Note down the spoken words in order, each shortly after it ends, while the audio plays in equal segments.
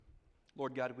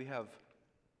Lord God, we have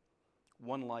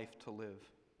one life to live.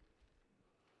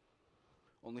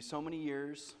 Only so many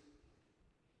years,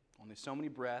 only so many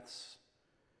breaths,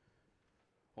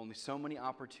 only so many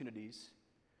opportunities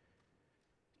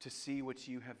to see what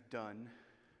you have done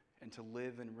and to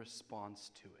live in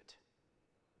response to it.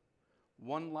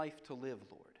 One life to live,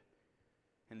 Lord,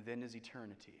 and then is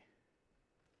eternity.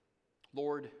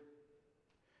 Lord,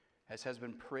 as has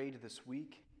been prayed this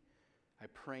week, I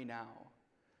pray now,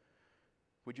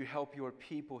 would you help your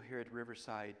people here at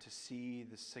Riverside to see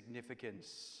the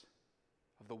significance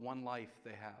of the one life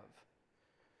they have,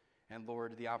 and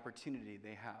Lord, the opportunity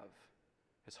they have,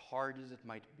 as hard as it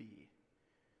might be,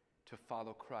 to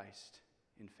follow Christ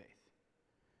in faith.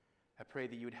 I pray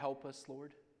that you would help us,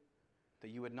 Lord,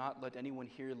 that you would not let anyone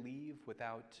here leave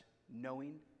without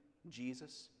knowing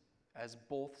Jesus as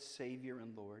both Savior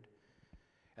and Lord,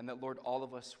 and that, Lord, all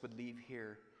of us would leave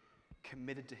here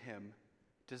committed to him,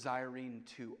 desiring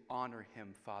to honor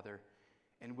him, Father,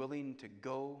 and willing to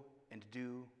go and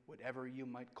do whatever you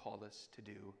might call us to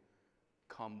do,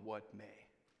 come what may.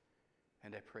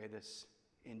 And I pray this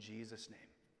in Jesus' name.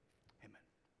 Amen.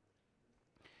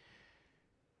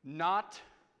 Not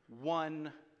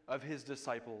one of his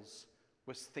disciples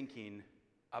was thinking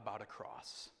about a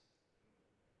cross.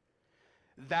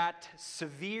 That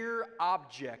severe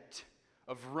object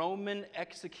of Roman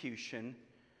execution,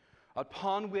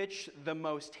 upon which the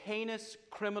most heinous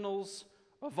criminals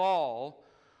of all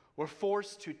were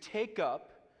forced to take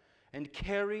up and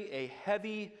carry a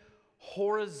heavy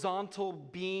horizontal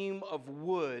beam of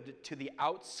wood to the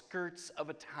outskirts of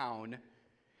a town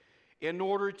in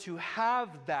order to have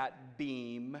that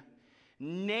beam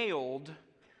nailed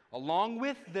along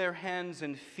with their hands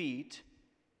and feet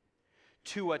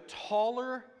to a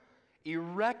taller,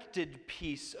 erected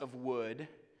piece of wood,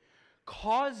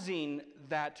 causing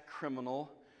that criminal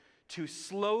to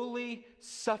slowly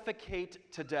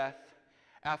suffocate to death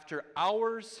after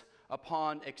hours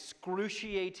upon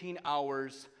excruciating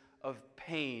hours of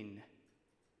pain.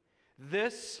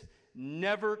 This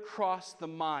never crossed the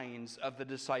minds of the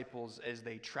disciples as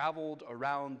they traveled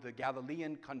around the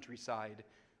Galilean countryside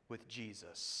with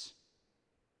Jesus.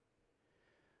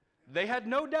 They had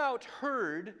no doubt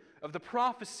heard of the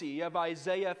prophecy of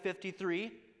Isaiah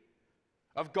 53,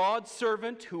 of God's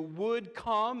servant who would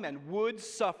come and would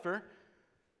suffer,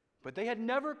 but they had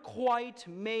never quite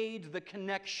made the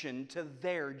connection to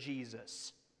their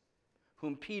Jesus,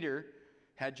 whom Peter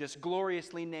had just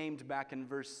gloriously named back in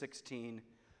verse 16,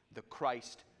 the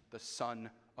Christ, the Son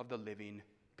of the living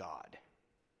God.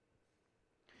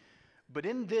 But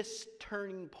in this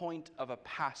turning point of a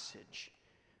passage,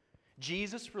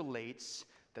 Jesus relates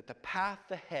that the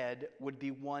path ahead would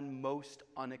be one most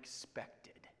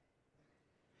unexpected.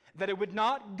 That it would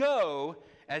not go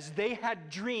as they had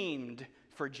dreamed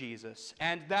for Jesus,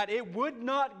 and that it would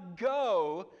not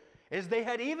go as they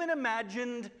had even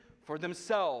imagined for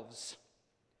themselves.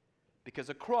 Because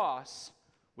a cross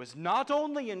was not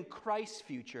only in Christ's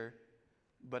future,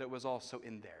 but it was also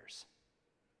in theirs.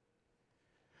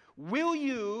 Will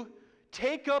you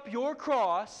take up your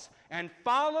cross and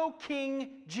follow King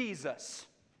Jesus?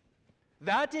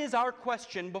 That is our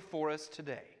question before us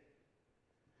today.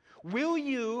 Will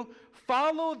you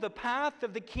follow the path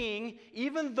of the King,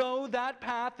 even though that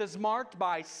path is marked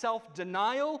by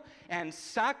self-denial and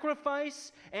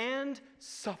sacrifice and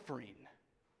suffering?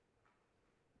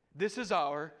 This is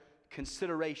our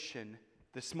consideration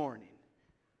this morning.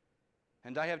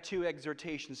 And I have two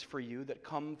exhortations for you that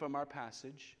come from our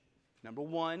passage. Number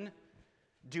one,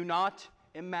 do not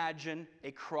imagine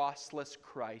a crossless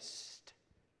Christ.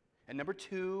 And number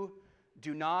two,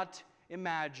 do not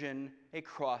imagine a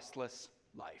crossless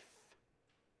life.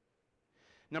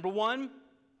 Number one,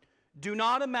 do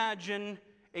not imagine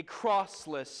a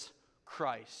crossless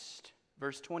Christ.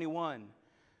 Verse 21.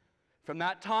 From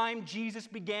that time, Jesus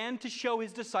began to show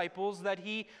his disciples that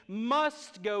he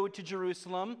must go to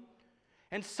Jerusalem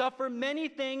and suffer many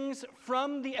things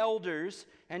from the elders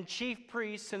and chief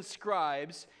priests and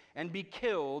scribes, and be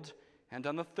killed, and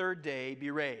on the third day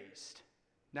be raised.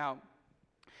 Now,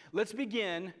 let's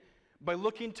begin by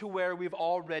looking to where we've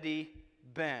already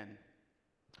been.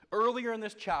 Earlier in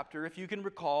this chapter, if you can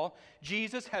recall,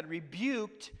 Jesus had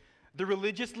rebuked the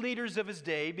religious leaders of his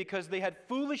day because they had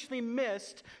foolishly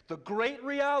missed the great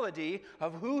reality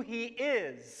of who he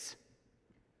is.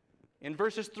 In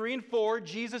verses 3 and 4,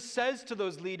 Jesus says to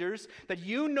those leaders that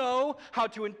you know how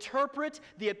to interpret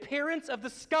the appearance of the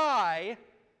sky,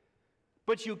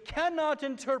 but you cannot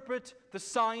interpret the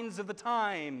signs of the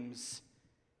times.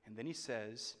 And then he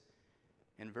says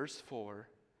in verse 4,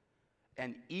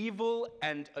 an evil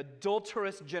and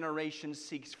adulterous generation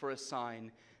seeks for a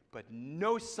sign, but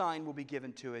no sign will be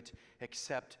given to it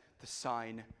except the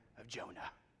sign of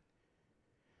Jonah.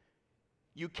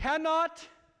 You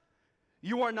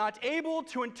are not able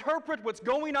to interpret what's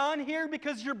going on here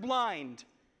because you're blind.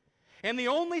 And the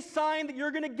only sign that you're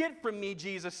going to get from me,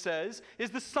 Jesus says, is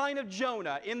the sign of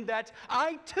Jonah, in that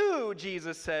I too,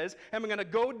 Jesus says, am going to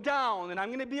go down and I'm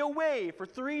going to be away for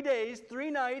 3 days,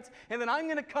 3 nights, and then I'm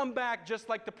going to come back just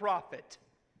like the prophet.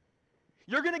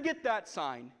 You're going to get that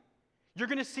sign. You're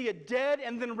going to see a dead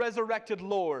and then resurrected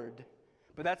Lord.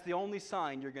 But that's the only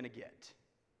sign you're going to get.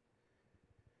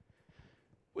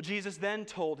 Well, Jesus then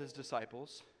told his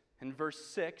disciples in verse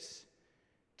 6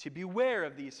 to beware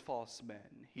of these false men.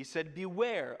 He said,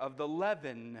 beware of the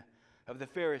leaven of the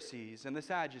Pharisees and the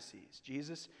Sadducees.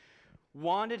 Jesus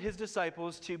wanted his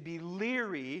disciples to be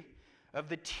leery of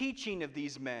the teaching of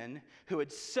these men who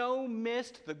had so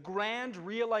missed the grand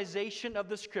realization of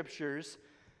the Scriptures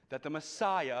that the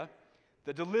Messiah,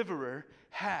 the deliverer,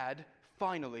 had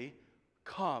finally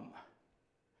come.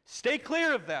 Stay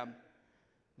clear of them.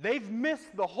 They've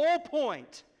missed the whole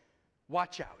point.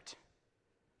 Watch out.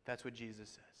 That's what Jesus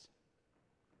says.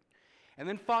 And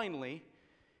then finally,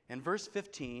 in verse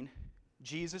 15,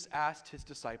 Jesus asked his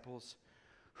disciples,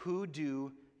 "Who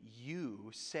do you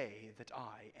say that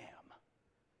I am?"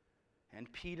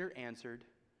 And Peter answered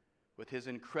with his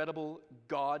incredible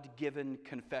God-given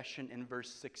confession in verse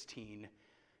 16,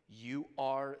 "You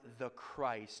are the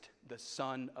Christ, the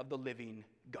Son of the living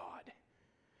God."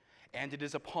 And it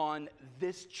is upon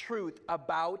this truth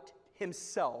about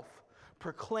himself,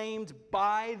 proclaimed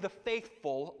by the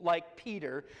faithful like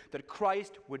Peter, that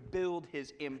Christ would build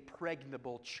his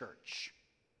impregnable church.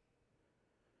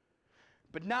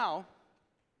 But now,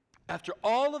 after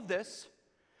all of this,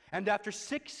 and after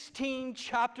 16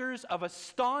 chapters of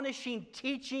astonishing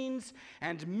teachings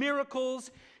and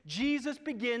miracles, Jesus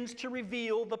begins to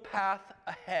reveal the path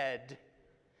ahead,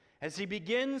 as he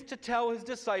begins to tell his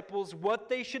disciples what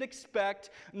they should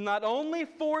expect, not only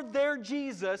for their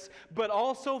Jesus, but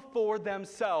also for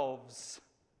themselves.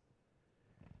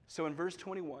 So in verse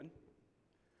 21,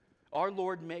 our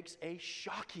Lord makes a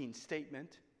shocking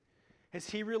statement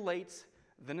as he relates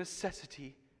the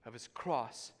necessity of his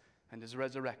cross and his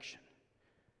resurrection.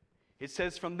 It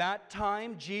says, from that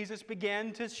time, Jesus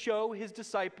began to show his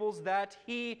disciples that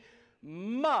he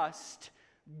must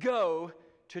go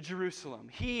to Jerusalem.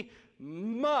 He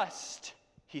must,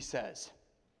 he says.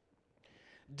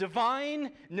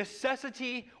 Divine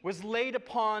necessity was laid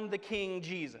upon the King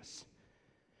Jesus.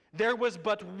 There was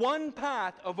but one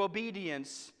path of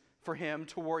obedience for him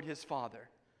toward his Father.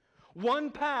 One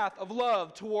path of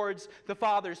love towards the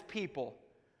Father's people.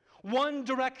 One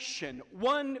direction,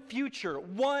 one future,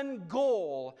 one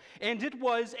goal. And it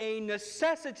was a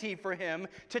necessity for him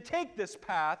to take this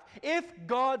path if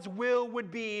God's will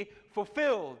would be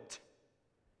fulfilled.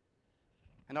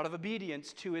 And out of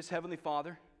obedience to his heavenly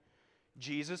Father,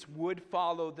 Jesus would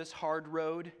follow this hard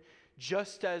road,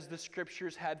 just as the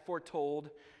Scriptures had foretold.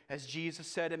 As Jesus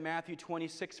said in Matthew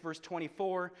 26, verse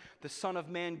 24, the Son of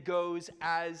Man goes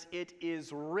as it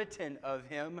is written of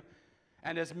him.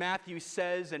 And as Matthew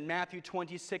says in Matthew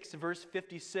 26, verse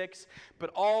 56, but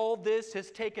all this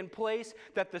has taken place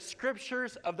that the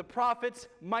Scriptures of the prophets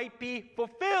might be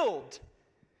fulfilled.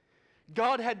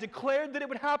 God had declared that it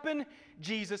would happen,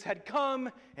 Jesus had come,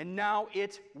 and now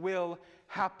it will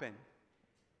happen.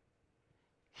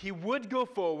 He would go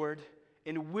forward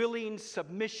in willing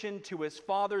submission to his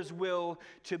Father's will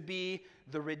to be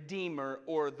the Redeemer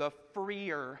or the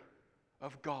freer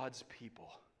of God's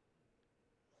people.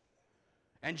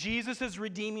 And Jesus'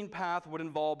 redeeming path would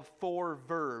involve 4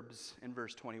 verbs in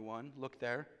verse 21. Look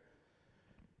there.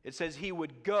 It says he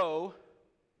would go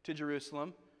to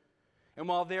Jerusalem, and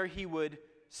while there he would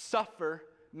suffer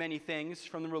many things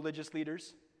from the religious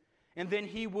leaders, and then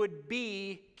he would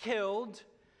be killed,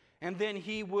 and then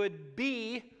he would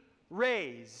be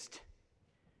raised.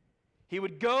 He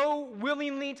would go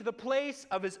willingly to the place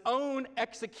of his own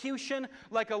execution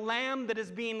like a lamb that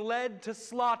is being led to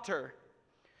slaughter.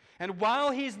 And while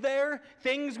he's there,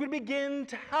 things would begin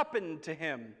to happen to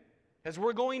him, as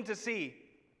we're going to see.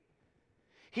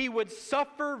 He would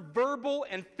suffer verbal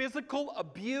and physical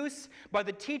abuse by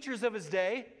the teachers of his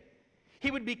day. He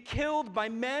would be killed by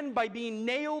men by being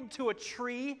nailed to a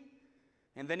tree.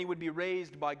 And then he would be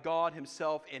raised by God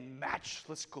himself in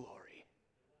matchless glory.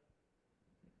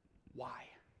 Why?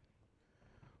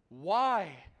 Why?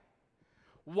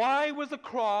 Why was the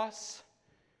cross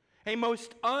a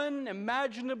most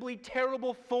unimaginably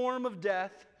terrible form of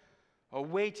death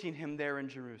awaiting him there in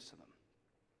Jerusalem?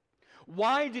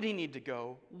 Why did he need to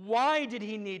go? Why did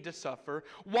he need to suffer?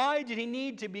 Why did he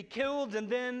need to be killed and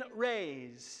then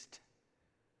raised?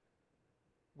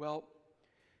 Well,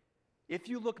 if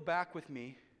you look back with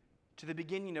me to the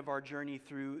beginning of our journey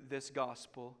through this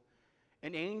gospel,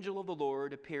 an angel of the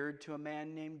Lord appeared to a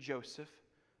man named Joseph,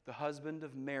 the husband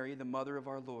of Mary, the mother of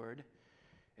our Lord,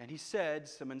 and he said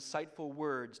some insightful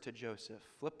words to Joseph.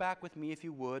 Flip back with me, if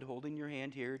you would, holding your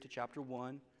hand here to chapter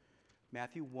 1,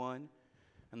 Matthew 1,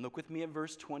 and look with me at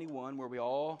verse 21, where we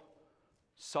all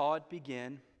saw it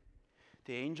begin.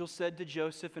 The angel said to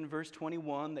Joseph in verse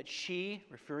 21 that she,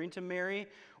 referring to Mary,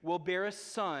 will bear a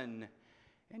son,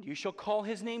 and you shall call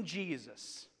his name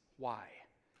Jesus. Why?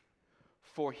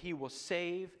 For he will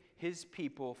save his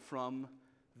people from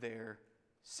their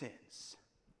sins.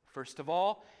 First of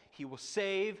all, he will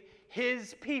save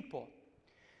his people.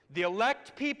 The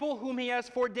elect people whom he has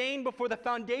foreordained before the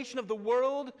foundation of the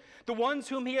world, the ones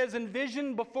whom he has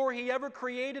envisioned before he ever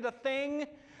created a thing,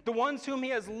 the ones whom he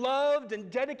has loved and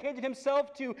dedicated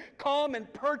himself to come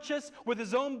and purchase with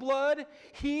his own blood,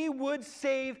 he would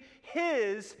save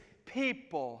his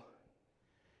people.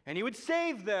 And he would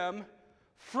save them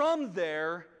from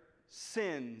their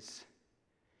sins.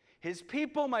 His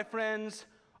people, my friends,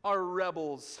 are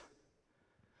rebels.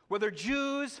 Whether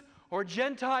Jews or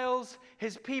Gentiles,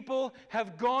 his people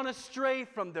have gone astray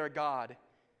from their God.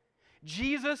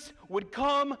 Jesus would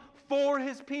come for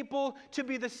his people to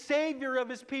be the Savior of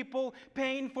his people,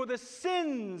 paying for the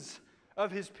sins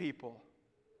of his people.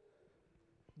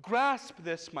 Grasp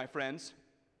this, my friends.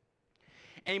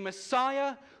 A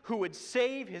Messiah who would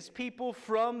save his people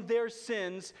from their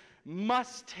sins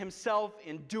must himself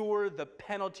endure the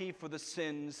penalty for the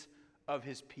sins of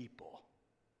his people.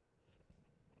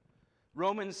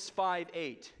 Romans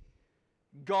 5:8.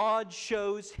 God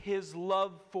shows his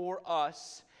love for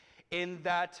us in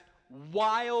that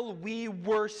while we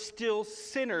were still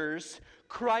sinners,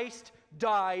 Christ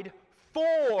died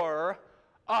for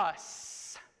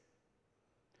us.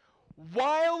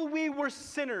 While we were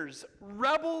sinners,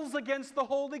 rebels against the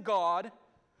holy God,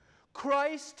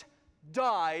 Christ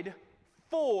died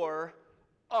for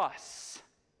us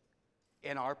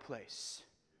in our place.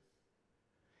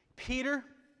 Peter,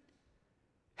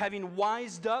 having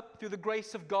wised up through the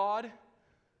grace of God,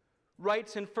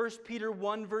 writes in 1 Peter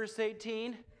 1 verse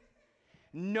 18,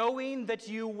 knowing that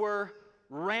you were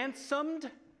ransomed,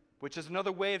 which is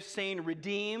another way of saying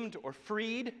redeemed or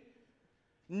freed,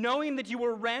 knowing that you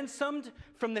were ransomed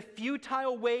from the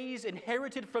futile ways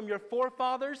inherited from your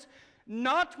forefathers,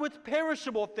 not with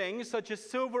perishable things such as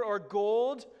silver or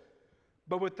gold,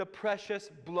 but with the precious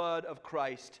blood of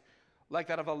Christ, like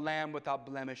that of a lamb without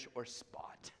blemish or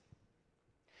spot.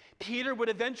 Peter would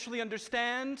eventually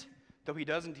understand, though he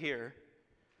doesn't here,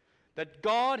 that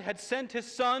God had sent his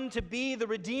Son to be the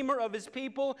Redeemer of his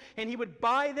people, and he would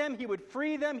buy them, he would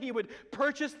free them, he would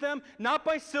purchase them, not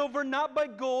by silver, not by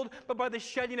gold, but by the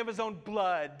shedding of his own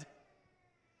blood.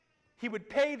 He would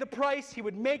pay the price, he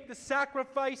would make the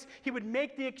sacrifice, he would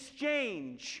make the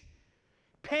exchange,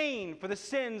 paying for the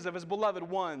sins of his beloved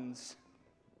ones.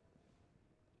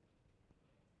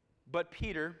 But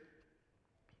Peter,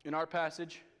 in our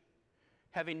passage,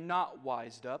 having not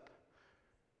wised up,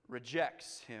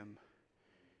 rejects him,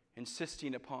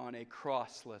 insisting upon a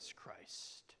crossless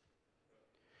Christ.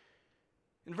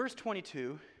 In verse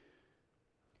 22,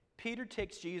 Peter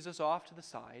takes Jesus off to the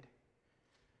side,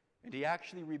 and he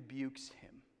actually rebukes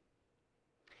him.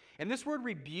 And this word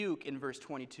rebuke in verse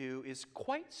 22 is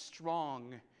quite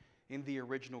strong in the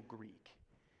original Greek.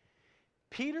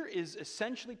 Peter is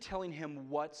essentially telling him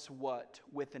what's what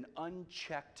with an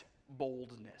unchecked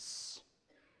boldness.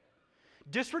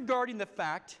 Disregarding the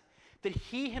fact that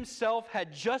he himself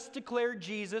had just declared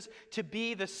Jesus to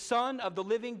be the Son of the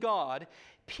living God,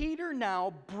 Peter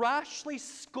now brashly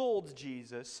scolds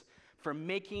Jesus for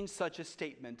making such a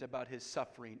statement about his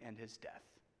suffering and his death.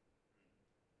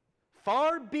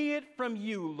 Far be it from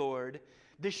you, Lord,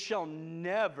 this shall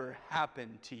never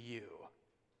happen to you.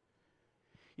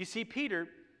 You see, Peter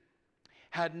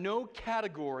had no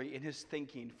category in his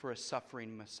thinking for a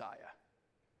suffering Messiah,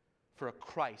 for a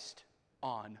Christ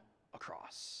on a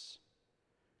cross.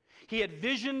 He had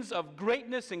visions of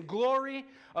greatness and glory,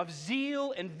 of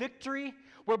zeal and victory,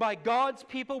 whereby God's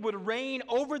people would reign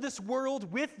over this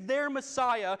world with their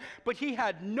Messiah, but he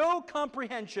had no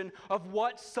comprehension of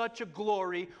what such a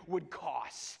glory would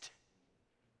cost.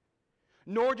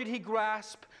 Nor did he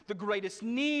grasp the greatest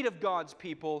need of God's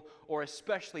people, or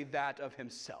especially that of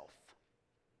himself.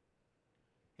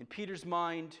 In Peter's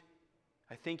mind,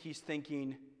 I think he's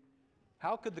thinking,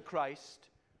 how could the Christ,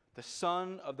 the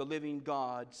Son of the living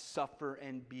God, suffer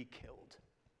and be killed?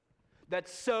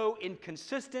 That's so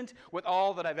inconsistent with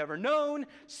all that I've ever known.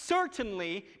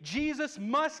 Certainly, Jesus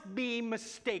must be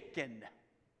mistaken.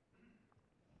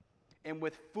 and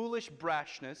with foolish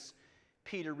brashness,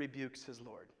 Peter rebukes his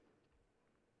Lord.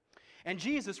 And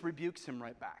Jesus rebukes him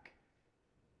right back.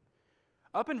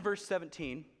 Up in verse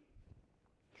 17,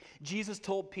 Jesus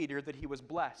told Peter that he was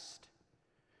blessed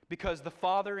because the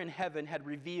Father in heaven had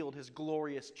revealed his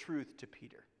glorious truth to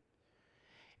Peter.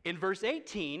 In verse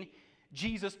 18,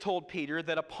 Jesus told Peter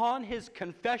that upon his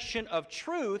confession of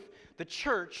truth, the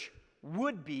church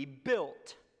would be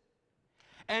built.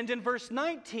 And in verse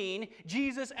 19,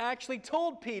 Jesus actually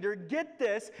told Peter, get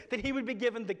this, that he would be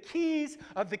given the keys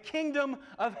of the kingdom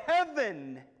of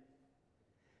heaven.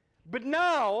 But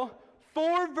now,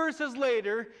 4 verses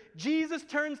later, Jesus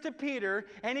turns to Peter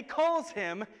and he calls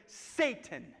him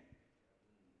Satan.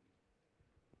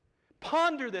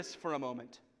 Ponder this for a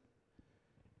moment.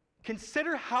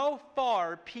 Consider how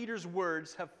far Peter's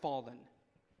words have fallen.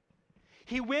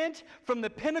 He went from the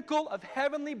pinnacle of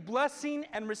heavenly blessing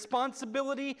and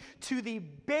responsibility to the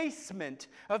basement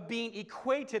of being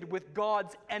equated with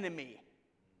God's enemy.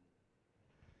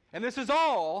 And this is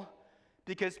all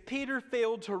because Peter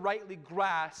failed to rightly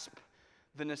grasp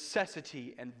the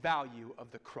necessity and value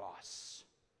of the cross.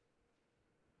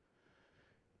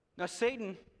 Now,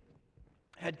 Satan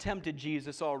had tempted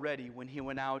Jesus already when he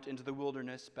went out into the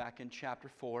wilderness back in chapter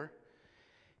 4.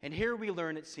 And here we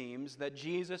learn, it seems, that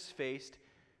Jesus faced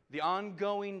the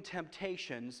ongoing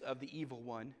temptations of the evil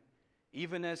one,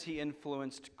 even as he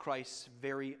influenced Christ's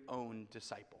very own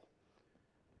disciple.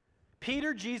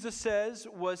 Peter, Jesus says,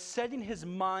 was setting his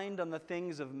mind on the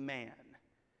things of man.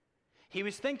 He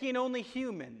was thinking only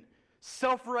human,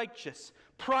 self-righteous,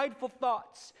 prideful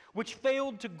thoughts, which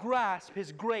failed to grasp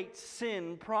his great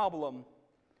sin problem.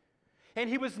 And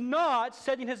he was not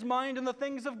setting his mind on the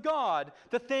things of God,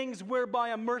 the things whereby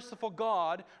a merciful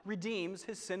God redeems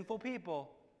his sinful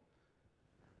people.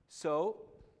 So,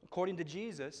 according to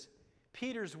Jesus,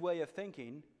 Peter's way of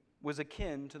thinking was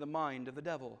akin to the mind of the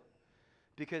devil,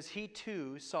 because he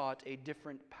too sought a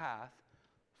different path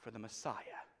for the Messiah.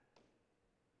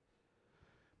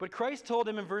 But Christ told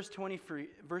him in verse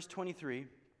 23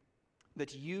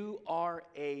 that you are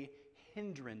a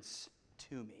hindrance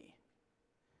to me.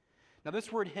 Now,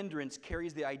 this word hindrance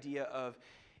carries the idea of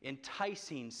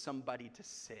enticing somebody to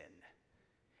sin.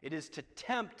 It is to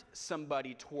tempt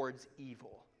somebody towards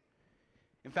evil.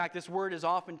 In fact, this word is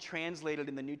often translated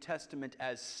in the New Testament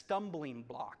as stumbling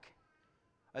block,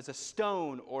 as a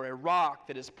stone or a rock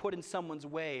that is put in someone's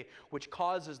way, which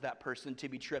causes that person to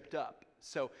be tripped up.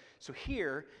 So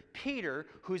here, Peter,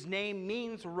 whose name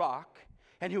means rock,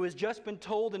 and who has just been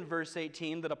told in verse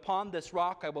 18 that upon this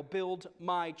rock I will build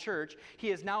my church, he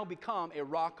has now become a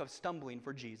rock of stumbling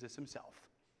for Jesus himself.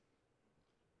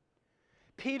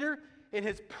 Peter, in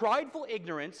his prideful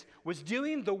ignorance, was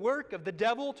doing the work of the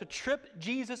devil to trip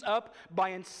Jesus up by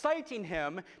inciting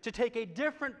him to take a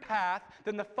different path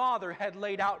than the Father had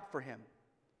laid out for him.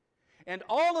 And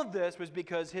all of this was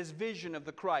because his vision of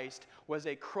the Christ was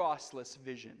a crossless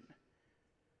vision.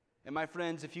 And my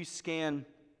friends, if you scan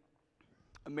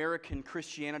American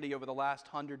Christianity over the last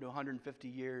 100 to 150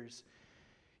 years,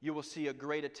 you will see a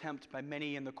great attempt by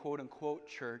many in the quote-unquote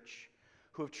church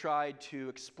who have tried to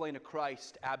explain a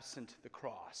Christ absent the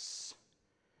cross.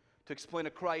 To explain a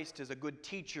Christ as a good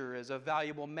teacher, as a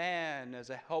valuable man,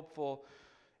 as a helpful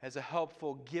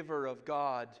giver of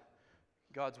God's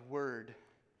word,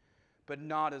 but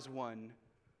not as one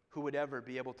who would ever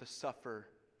be able to suffer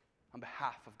on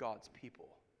behalf of God's people.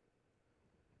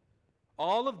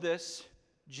 All of this,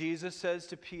 Jesus says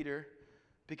to Peter,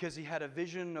 because he had a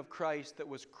vision of Christ that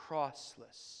was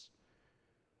crossless.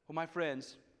 Well, my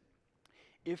friends,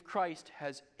 if Christ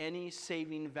has any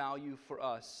saving value for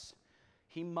us,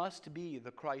 he must be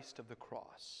the Christ of the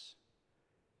cross.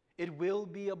 It will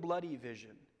be a bloody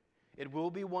vision. It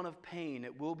will be one of pain.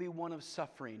 It will be one of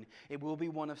suffering. It will be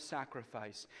one of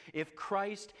sacrifice. If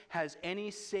Christ has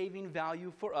any saving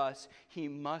value for us, he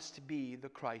must be the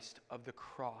Christ of the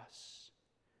cross.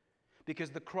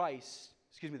 Because the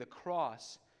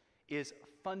cross is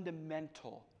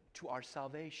fundamental to our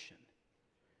salvation.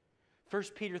 1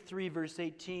 Peter 3 verse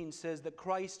 18 says that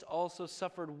Christ also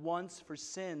suffered once for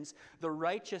sins, the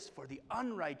righteous for the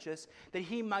unrighteous, that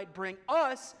he might bring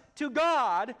us to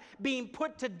God, being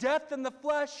put to death in the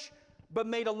flesh, but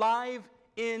made alive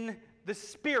in the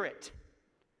Spirit.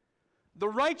 The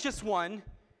righteous one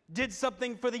did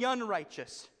something for the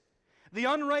unrighteous. The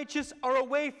unrighteous are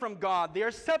away from God. They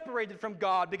are separated from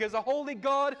God because a holy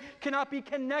God cannot be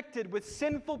connected with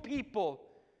sinful people.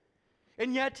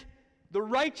 And yet, the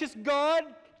righteous God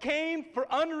came for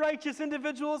unrighteous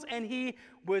individuals, and he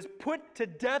was put to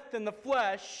death in the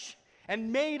flesh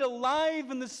and made alive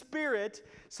in the Spirit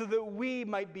so that we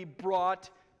might be brought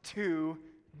to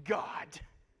God.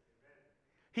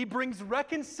 He brings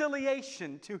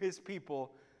reconciliation to his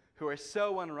people who are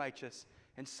so unrighteous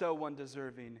and so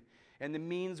undeserving. And the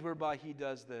means whereby he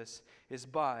does this is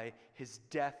by his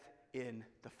death in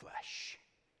the flesh,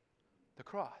 the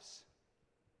cross.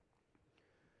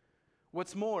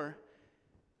 What's more,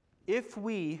 if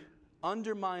we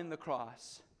undermine the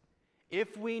cross,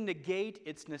 if we negate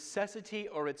its necessity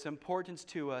or its importance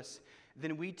to us,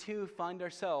 then we too find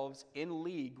ourselves in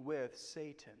league with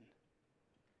Satan.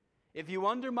 If you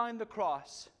undermine the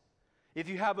cross, if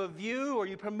you have a view or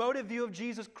you promote a view of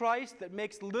Jesus Christ that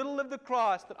makes little of the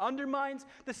cross, that undermines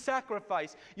the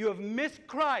sacrifice, you have missed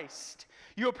Christ.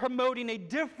 You are promoting a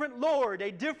different Lord,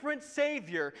 a different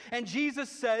Savior. And Jesus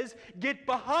says, "Get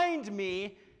behind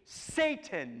me,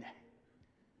 Satan."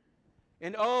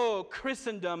 And oh,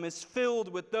 Christendom is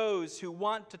filled with those who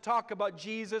want to talk about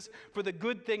Jesus for the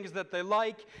good things that they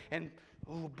like and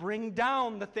bring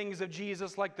down the things of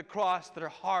Jesus like the cross that are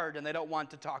hard and they don't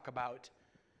want to talk about.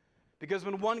 Because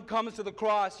when one comes to the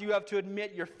cross, you have to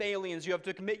admit your failings. You have to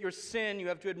admit your sin. You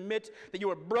have to admit that you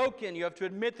are broken. You have to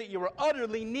admit that you are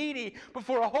utterly needy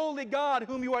before a holy God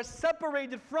whom you are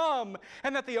separated from.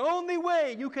 And that the only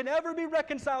way you can ever be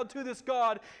reconciled to this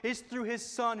God is through his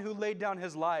Son who laid down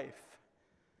his life.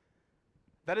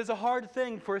 That is a hard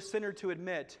thing for a sinner to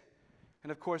admit.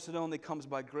 And of course, it only comes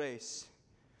by grace.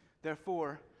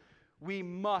 Therefore, we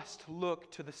must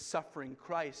look to the suffering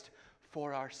Christ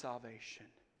for our salvation.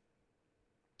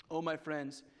 Oh, my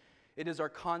friends, it is our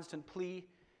constant plea,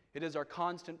 it is our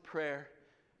constant prayer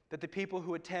that the people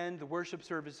who attend the worship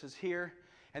services here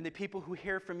and the people who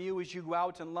hear from you as you go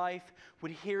out in life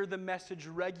would hear the message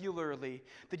regularly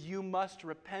that you must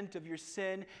repent of your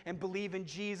sin and believe in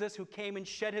Jesus who came and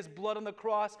shed his blood on the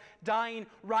cross, dying,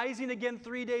 rising again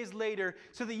 3 days later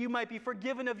so that you might be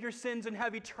forgiven of your sins and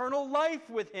have eternal life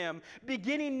with him,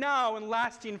 beginning now and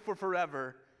lasting for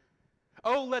forever.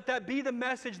 Oh, let that be the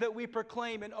message that we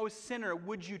proclaim. And oh, sinner,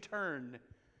 would you turn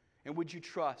and would you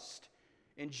trust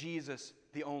in Jesus,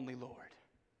 the only Lord?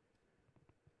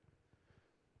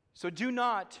 So do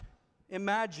not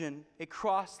imagine a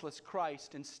crossless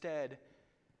Christ. Instead,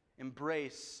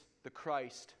 embrace the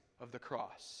Christ of the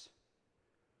cross.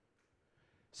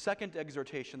 Second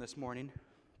exhortation this morning.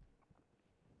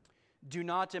 Do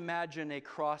not imagine a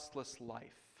crossless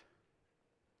life.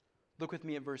 Look with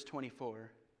me at verse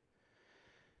 24.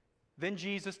 Then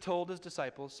Jesus told his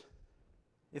disciples,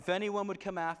 "If anyone would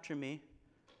come after me,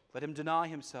 let him deny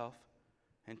himself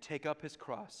and take up his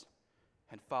cross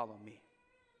and follow me."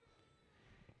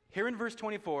 Here in verse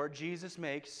 24, Jesus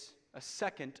makes a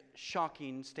second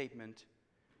shocking statement,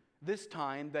 this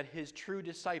time that his true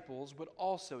disciples would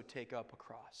also take up a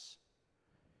cross.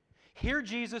 Here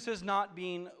Jesus is not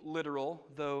being literal,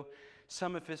 though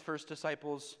some of his first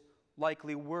disciples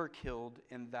likely were killed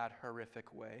in that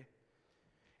horrific way.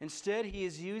 Instead, he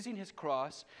is using his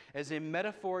cross as a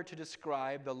metaphor to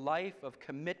describe the life of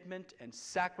commitment and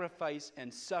sacrifice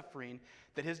and suffering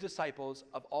that his disciples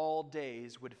of all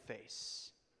days would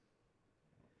face.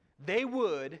 They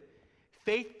would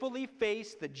faithfully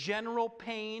face the general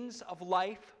pains of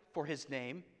life for his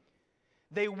name.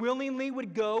 They willingly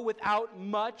would go without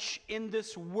much in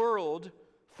this world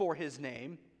for his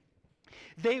name.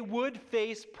 They would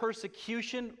face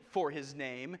persecution for his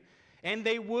name. And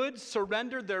they would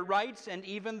surrender their rights and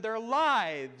even their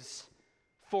lives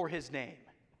for his name.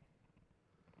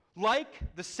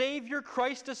 Like the Savior,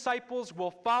 Christ's disciples will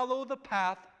follow the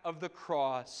path of the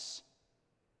cross.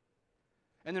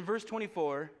 And in verse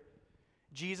 24,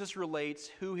 Jesus relates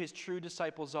who his true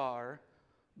disciples are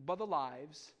by the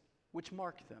lives which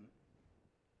mark them.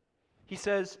 He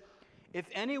says, "If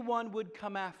anyone would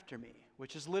come after me,"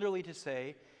 which is literally to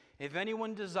say, if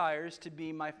anyone desires to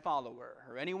be my follower,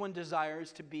 or anyone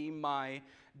desires to be my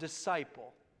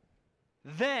disciple,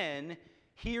 then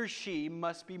he or she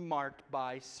must be marked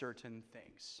by certain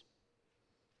things.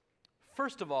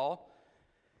 First of all,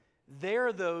 they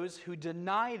are those who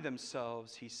deny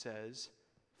themselves, he says,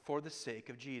 for the sake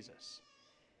of Jesus.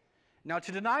 Now,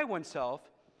 to deny oneself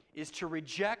is to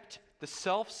reject the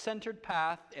self-centered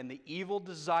path and the evil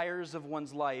desires of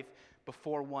one's life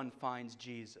before one finds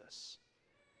Jesus.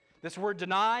 This word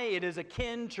deny, it is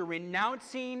akin to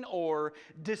renouncing or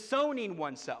disowning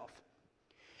oneself.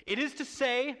 It is to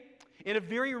say, in a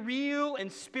very real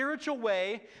and spiritual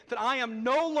way, that I am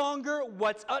no longer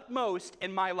what's utmost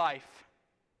in my life.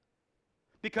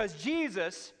 Because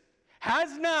Jesus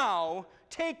has now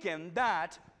taken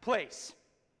that place.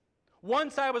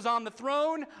 Once I was on the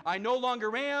throne, I no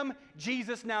longer am.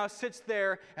 Jesus now sits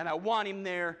there, and I want him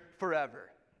there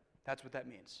forever. That's what that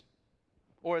means.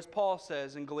 Or as Paul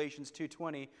says in Galatians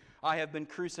 2:20, I have been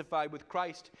crucified with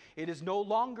Christ. It is no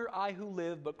longer I who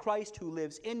live, but Christ who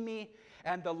lives in me.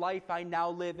 And the life I now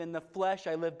live in the flesh,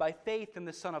 I live by faith in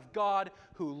the Son of God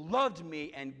who loved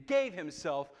me and gave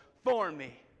himself for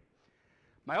me.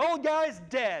 My old guy's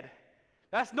dead.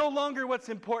 That's no longer what's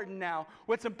important now.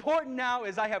 What's important now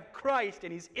is I have Christ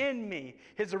and he's in me.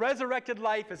 His resurrected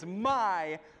life is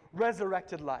my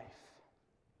resurrected life.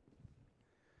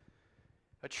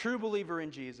 A true believer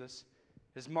in Jesus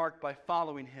is marked by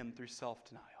following him through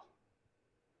self-denial.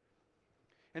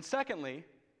 And secondly,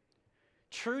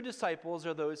 true disciples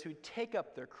are those who take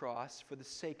up their cross for the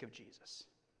sake of Jesus.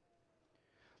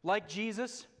 Like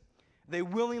Jesus, they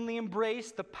willingly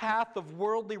embrace the path of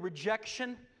worldly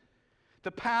rejection,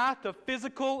 the path of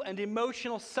physical and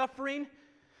emotional suffering,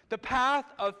 the path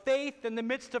of faith in the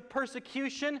midst of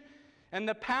persecution, and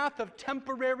the path of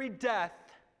temporary death.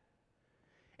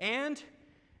 And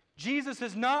Jesus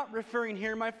is not referring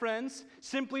here, my friends,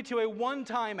 simply to a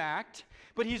one-time act,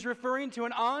 but he's referring to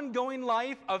an ongoing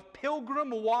life of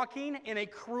pilgrim walking in a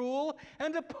cruel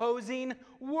and opposing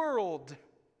world.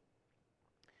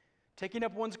 Taking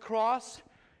up one's cross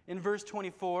in verse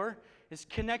 24 is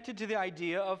connected to the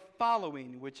idea of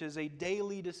following, which is a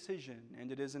daily decision,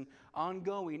 and it is an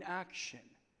ongoing action.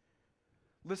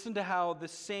 Listen to how the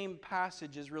same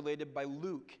passage is related by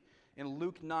Luke. In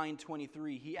Luke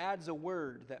 9:23, he adds a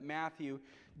word that Matthew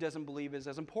doesn't believe is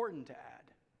as important to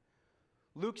add.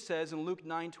 Luke says in Luke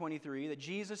 9:23 that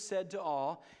Jesus said to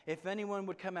all, if anyone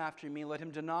would come after me, let him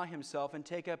deny himself and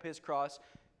take up his cross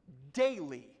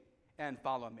daily and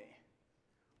follow me.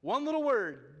 One little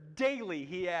word, daily,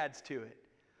 he adds to it.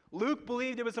 Luke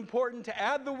believed it was important to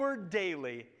add the word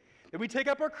daily. That we take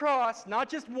up our cross, not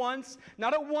just once,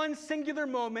 not at one singular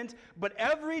moment, but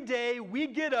every day we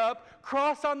get up,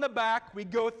 cross on the back, we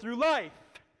go through life.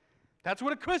 That's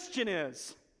what a Christian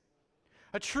is.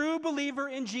 A true believer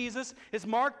in Jesus is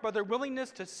marked by their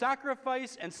willingness to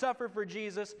sacrifice and suffer for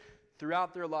Jesus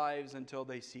throughout their lives until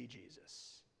they see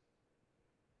Jesus.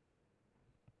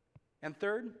 And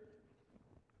third,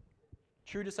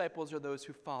 true disciples are those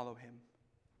who follow him,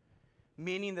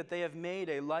 meaning that they have made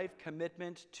a life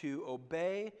commitment to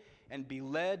obey and be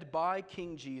led by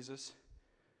King Jesus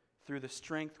through the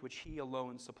strength which he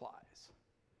alone supplies.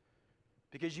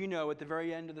 Because you know, at the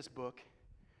very end of this book,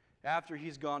 after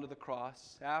he's gone to the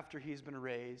cross, after he's been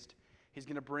raised, he's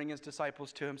going to bring his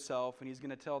disciples to himself, and he's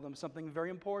going to tell them something very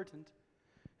important.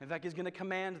 In fact, he's going to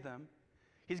command them.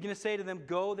 He's going to say to them,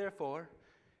 go therefore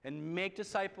and make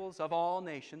disciples of all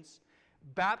nations,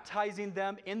 baptizing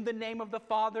them in the name of the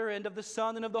Father and of the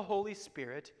Son and of the Holy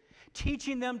Spirit,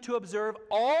 teaching them to observe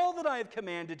all that I have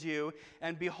commanded you,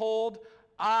 and behold,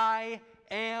 I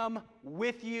am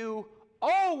with you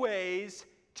always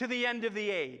to the end of the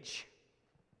age.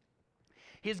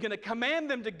 He's going to command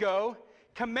them to go,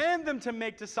 command them to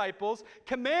make disciples,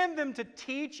 command them to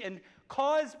teach and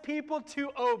cause people to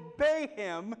obey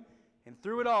him, and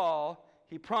through it all,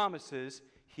 he promises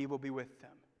he will be with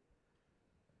them.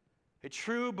 A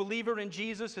true believer in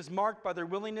Jesus is marked by their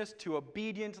willingness to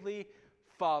obediently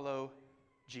follow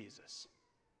Jesus.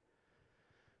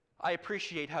 I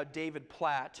appreciate how David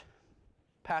Platt,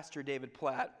 Pastor David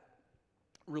Platt,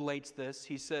 relates this.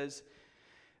 He says,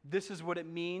 this is what it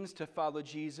means to follow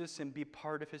Jesus and be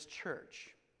part of his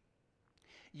church.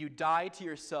 You die to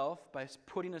yourself by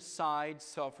putting aside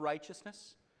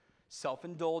self-righteousness,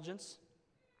 self-indulgence,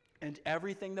 and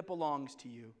everything that belongs to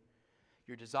you.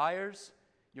 Your desires,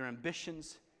 your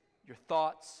ambitions, your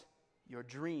thoughts, your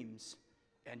dreams,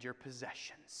 and your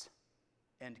possessions.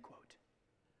 End quote.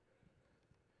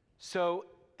 So,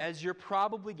 as you're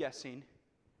probably guessing,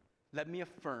 let me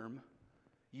affirm,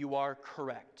 you are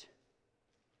correct.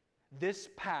 This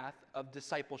path of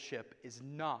discipleship is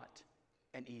not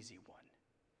an easy one.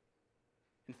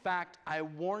 In fact, I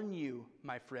warn you,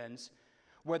 my friends,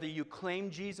 whether you claim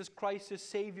Jesus Christ as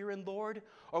Savior and Lord,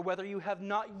 or whether you have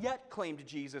not yet claimed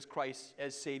Jesus Christ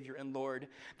as Savior and Lord,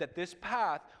 that this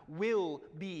path will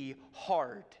be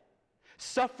hard.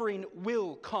 Suffering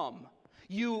will come.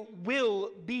 You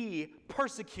will be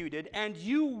persecuted, and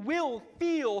you will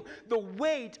feel the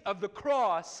weight of the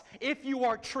cross if you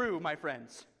are true, my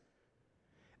friends.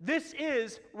 This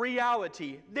is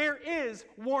reality. There is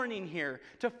warning here.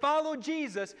 To follow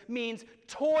Jesus means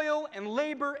toil and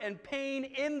labor and pain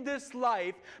in this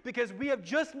life, because we have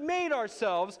just made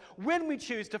ourselves, when we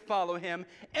choose to follow him,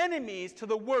 enemies to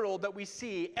the world that we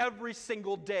see every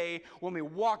single day when we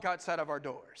walk outside of our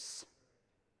doors.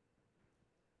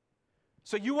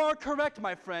 So you are correct,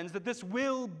 my friends, that this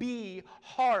will be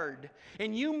hard,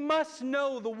 and you must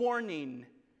know the warning.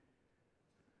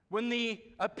 when the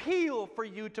appeal for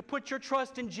you to put your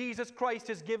trust in Jesus Christ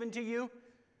is given to you,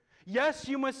 yes,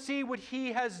 you must see what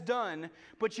He has done,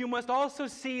 but you must also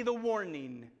see the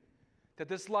warning that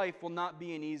this life will not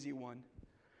be an easy one.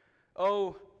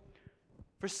 Oh,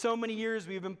 for so many years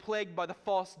we've been plagued by the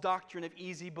false doctrine of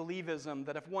easy believism,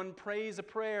 that if one prays a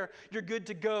prayer, you're good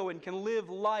to go and can live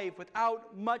life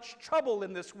without much trouble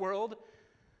in this world.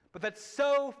 But that's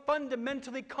so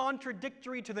fundamentally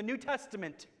contradictory to the New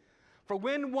Testament. For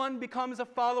when one becomes a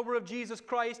follower of Jesus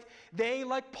Christ, they,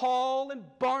 like Paul and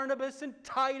Barnabas and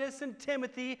Titus and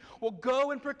Timothy, will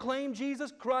go and proclaim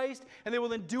Jesus Christ, and they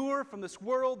will endure from this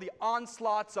world the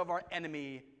onslaughts of our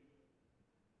enemy.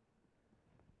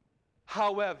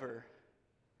 However,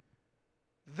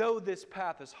 though this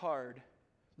path is hard,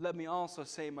 let me also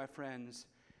say, my friends,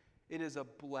 it is a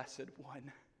blessed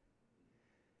one.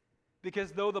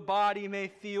 Because though the body may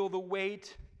feel the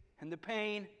weight and the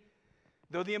pain,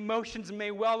 though the emotions may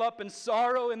well up in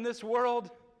sorrow in this world,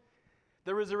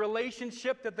 there is a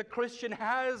relationship that the Christian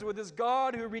has with his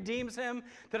God who redeems him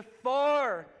that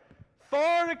far,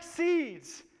 far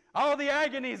exceeds all the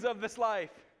agonies of this life.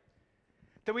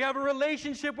 That we have a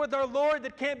relationship with our Lord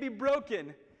that can't be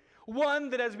broken. One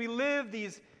that as we live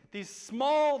these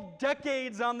small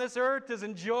decades on this earth is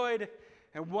enjoyed,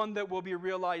 and one that will be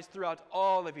realized throughout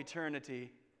all of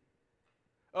eternity.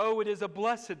 Oh, it is a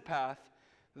blessed path,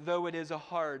 though it is a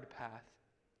hard path.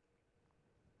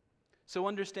 So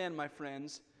understand, my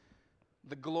friends,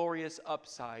 the glorious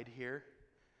upside here,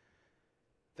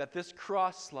 that this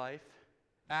cross life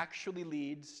actually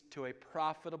leads to a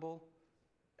profitable,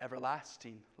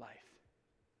 everlasting life.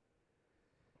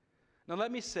 Now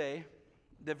let me say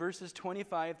that verses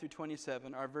 25 through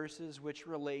 27 are verses which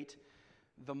relate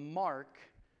the mark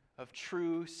of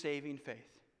true saving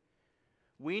faith.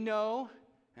 We know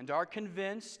and are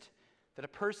convinced that a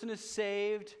person is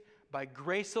saved by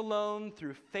grace alone,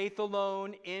 through faith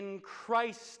alone, in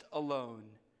Christ alone.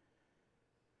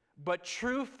 But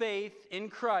true faith in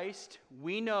Christ,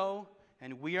 we know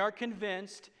and we are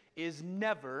convinced, is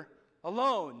never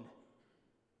alone.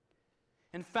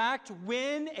 In fact,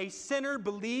 when a sinner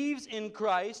believes in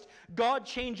Christ, God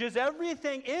changes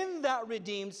everything in that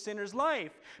redeemed sinner's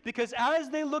life. Because as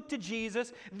they look to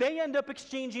Jesus, they end up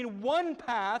exchanging one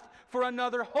path for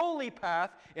another holy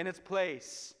path in its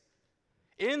place.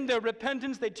 In their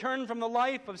repentance, they turn from the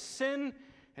life of sin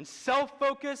and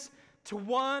self-focus to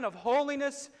one of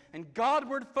holiness and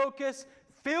Godward focus,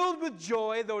 filled with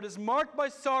joy, though it is marked by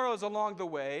sorrows along the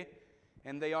way,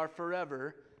 and they are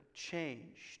forever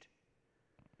changed.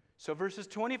 So verses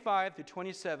 25 through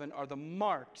 27 are the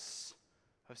marks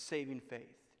of saving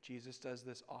faith. Jesus does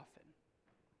this often.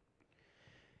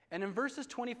 And in verses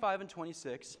 25 and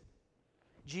 26,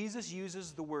 Jesus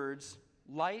uses the words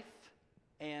life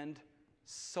and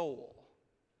soul.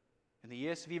 In the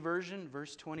ESV version,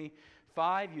 verse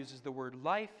 25 uses the word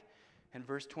life, and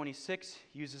verse 26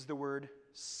 uses the word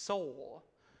soul.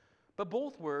 But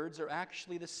both words are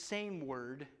actually the same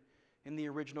word in the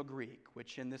original Greek,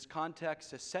 which in this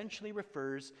context essentially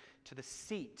refers to the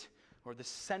seat or the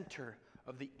center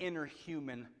of the inner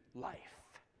human life.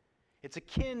 It's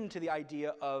akin to the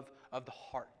idea of the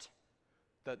heart,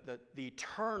 the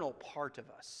eternal part of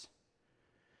us.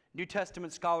 New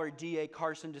Testament scholar D.A.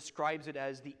 Carson describes it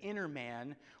as the inner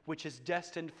man, which is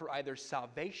destined for either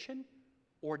salvation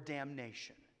or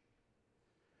damnation.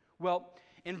 Well,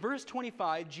 in verse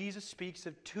 25, Jesus speaks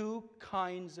of two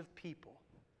kinds of people.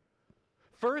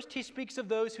 First, he speaks of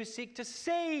those who seek to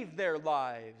save their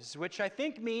lives, which I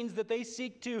think means that they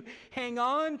seek to hang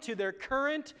on to their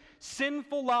current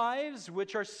sinful lives,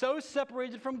 which are so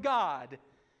separated from God.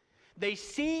 They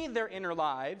see their inner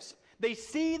lives, they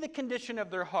see the condition of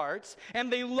their hearts,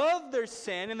 and they love their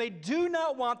sin, and they do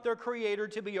not want their Creator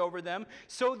to be over them,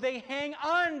 so they hang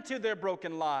on to their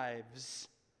broken lives.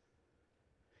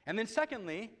 And then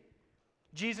secondly,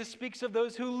 Jesus speaks of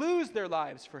those who lose their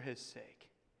lives for His sake.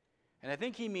 And I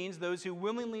think he means those who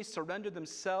willingly surrender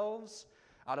themselves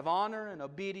out of honor and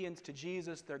obedience to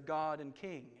Jesus, their God and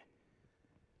King.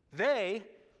 They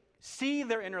see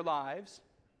their inner lives,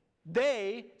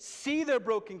 they see their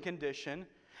broken condition,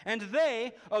 and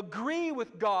they agree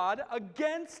with God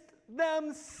against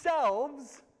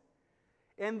themselves,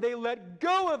 and they let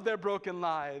go of their broken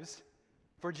lives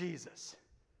for Jesus.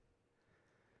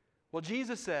 Well,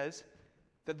 Jesus says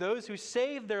that those who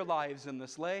save their lives in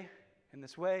this way,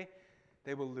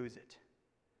 they will lose it.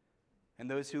 And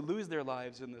those who lose their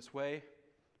lives in this way,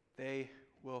 they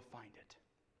will find it.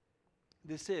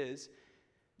 This is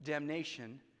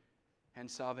damnation and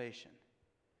salvation.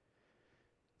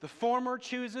 The former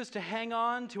chooses to hang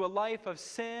on to a life of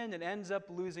sin and ends up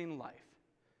losing life.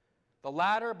 The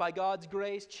latter, by God's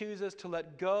grace, chooses to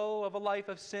let go of a life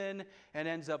of sin and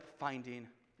ends up finding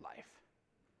life.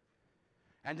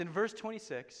 And in verse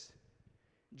 26,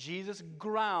 Jesus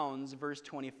grounds verse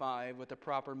 25 with the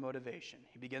proper motivation.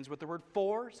 He begins with the word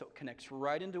for, so it connects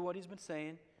right into what he's been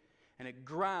saying. And it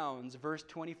grounds verse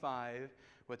 25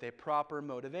 with a proper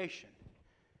motivation.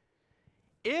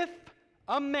 If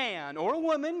a man or a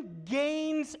woman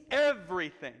gains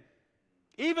everything,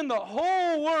 even the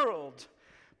whole world,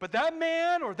 but that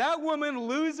man or that woman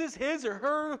loses his or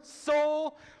her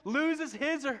soul, loses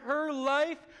his or her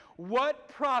life, what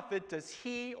profit does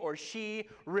he or she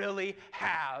really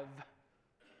have?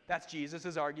 That's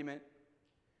Jesus' argument.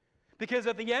 Because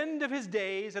at the end of his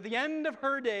days, at the end of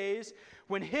her days,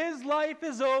 when his life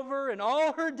is over and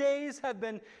all her days have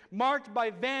been marked by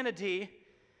vanity,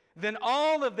 then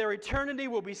all of their eternity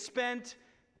will be spent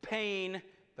paying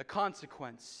the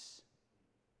consequence.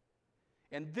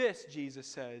 And this, Jesus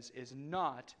says, is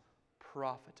not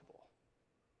profitable.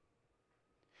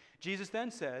 Jesus then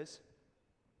says,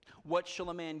 what shall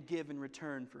a man give in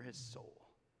return for his soul?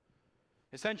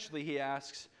 Essentially, he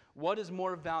asks, what is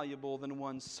more valuable than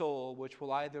one's soul, which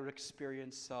will either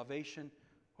experience salvation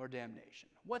or damnation?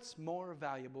 What's more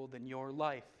valuable than your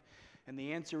life? And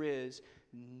the answer is,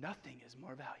 nothing is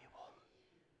more valuable.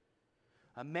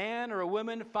 A man or a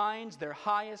woman finds their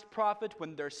highest profit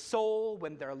when their soul,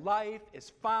 when their life is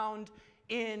found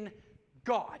in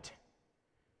God.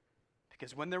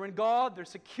 Because when they're in God, they're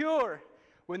secure.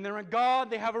 When they're in God,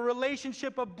 they have a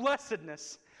relationship of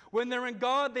blessedness. When they're in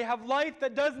God, they have life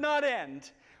that does not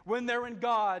end. When they're in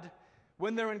God,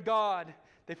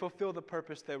 they fulfill the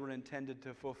purpose they were intended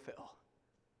to fulfill.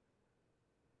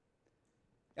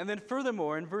 And then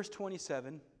furthermore, in verse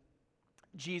 27,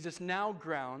 Jesus now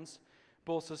grounds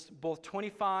both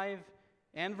 25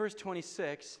 and verse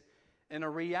 26 in a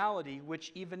reality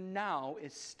which even now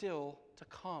is still to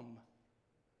come.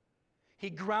 He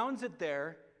grounds it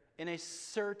there in a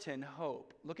certain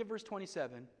hope. Look at verse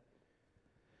 27.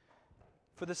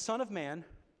 For the Son of Man,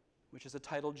 which is a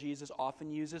title Jesus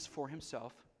often uses for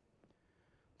himself,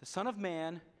 the Son of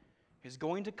Man is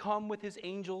going to come with his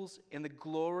angels in the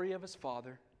glory of his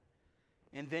Father,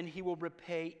 and then he will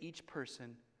repay each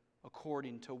person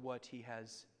according to what he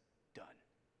has done.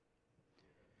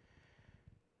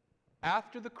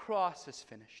 After the cross is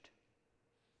finished,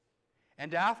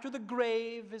 and after the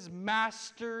grave is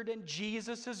mastered and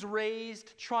Jesus is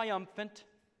raised triumphant,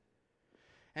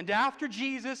 and after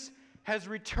Jesus has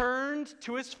returned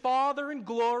to his Father in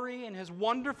glory in his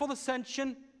wonderful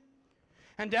ascension,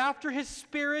 and after his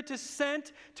Spirit is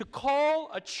sent to call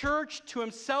a church to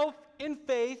himself in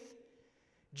faith,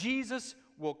 Jesus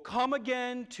will come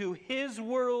again to his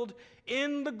world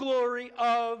in the glory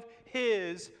of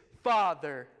his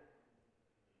Father.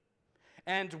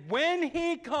 And when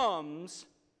he comes,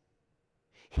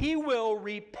 he will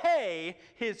repay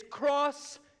his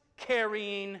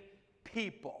cross-carrying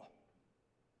people.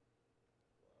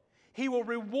 He will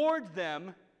reward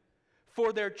them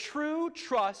for their true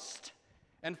trust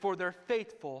and for their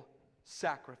faithful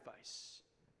sacrifice.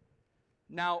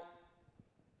 Now,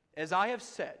 as I have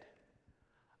said,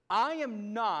 I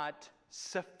am not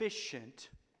sufficient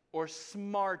or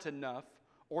smart enough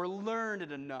or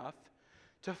learned enough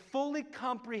to fully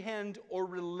comprehend or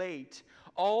relate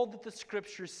all that the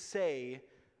Scriptures say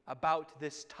about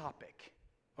this topic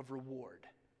of reward.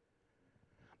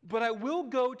 But I will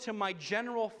go to my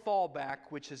general fallback,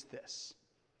 which is this.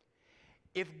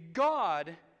 If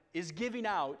God is giving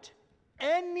out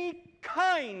any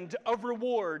kind of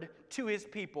reward to his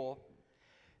people,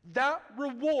 that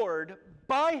reward,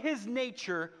 by his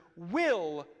nature,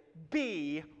 will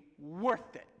be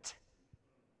worth it.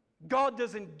 God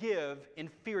doesn't give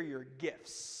inferior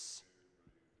gifts.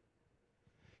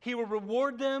 He will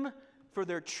reward them for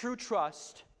their true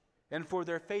trust and for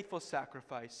their faithful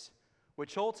sacrifice,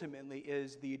 which ultimately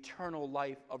is the eternal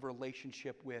life of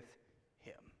relationship with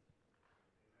him.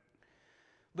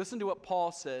 Listen to what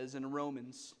Paul says in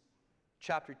Romans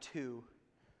chapter 2,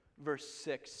 verse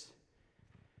 6.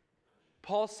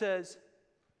 Paul says,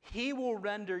 "He will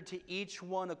render to each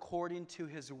one according to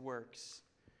his works.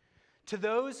 To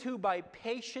those who by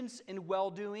patience and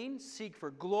well-doing seek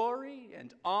for glory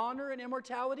and honor and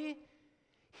immortality,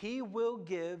 he will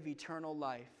give eternal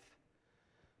life.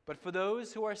 But for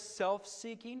those who are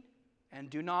self-seeking and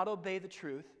do not obey the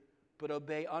truth, but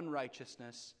obey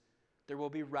unrighteousness, there will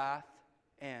be wrath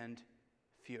and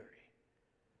fury."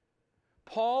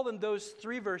 Paul, in those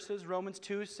three verses, Romans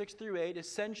 2, 6 through 8,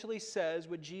 essentially says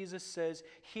what Jesus says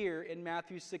here in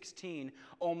Matthew 16,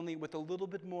 only with a little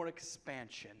bit more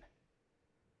expansion.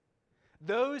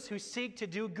 Those who seek to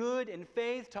do good in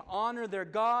faith, to honor their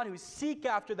God, who seek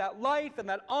after that life and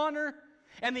that honor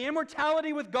and the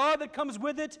immortality with God that comes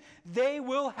with it, they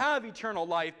will have eternal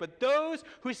life. But those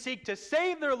who seek to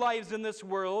save their lives in this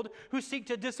world, who seek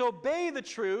to disobey the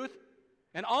truth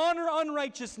and honor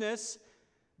unrighteousness,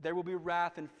 there will be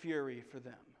wrath and fury for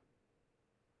them.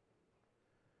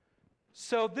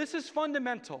 So this is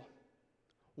fundamental.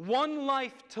 One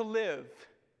life to live,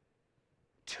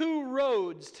 two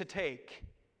roads to take.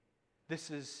 This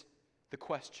is the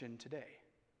question today.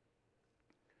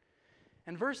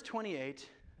 And verse 28,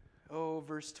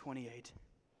 verse 28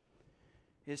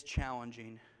 is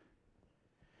challenging.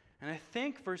 And I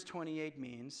think verse 28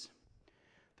 means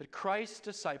that Christ's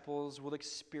disciples will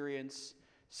experience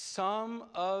some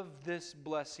of this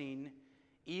blessing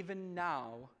even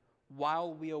now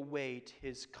while we await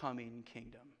his coming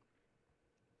kingdom.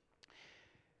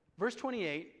 Verse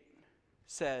 28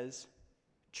 says,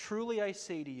 "Truly I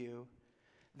say to you,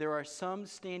 there are some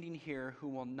standing here who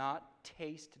will not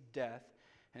taste death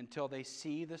until they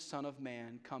see the Son of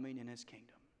Man coming in his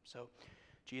kingdom." So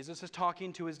Jesus is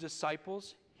talking to his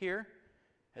disciples here.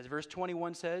 As verse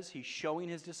 21 says, he's showing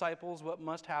his disciples what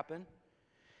must happen.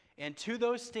 And to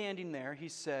those standing there, he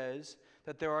says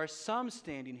that there are some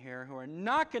standing here who are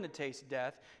not going to taste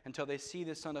death until they see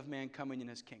the Son of Man coming in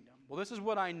his kingdom. Well, this is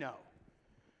what I know.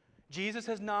 Jesus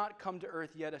has not come to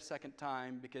earth yet a second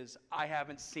time because I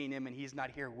haven't seen him and he's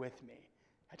not here with me.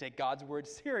 I take God's word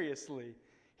seriously.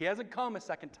 He hasn't come a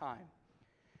second time.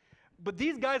 But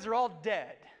these guys are all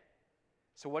dead.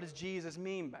 So what does Jesus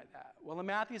mean by that? Well, in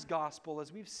Matthew's gospel,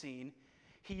 as we've seen,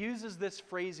 he uses this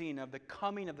phrasing of the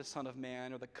coming of the Son of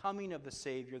Man or the coming of the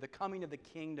Savior, the coming of the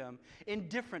kingdom in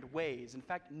different ways, in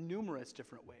fact, numerous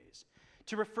different ways,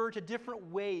 to refer to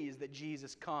different ways that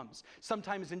Jesus comes.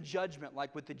 Sometimes in judgment,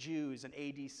 like with the Jews in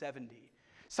AD 70.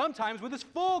 Sometimes with his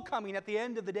full coming at the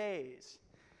end of the days.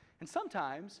 And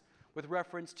sometimes with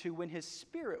reference to when his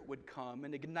Spirit would come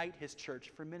and ignite his church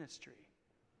for ministry.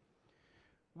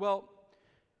 Well,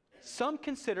 some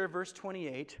consider verse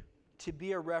 28 to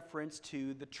be a reference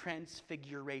to the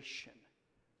transfiguration,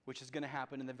 which is going to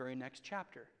happen in the very next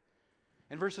chapter.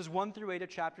 In verses 1 through 8 of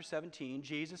chapter 17,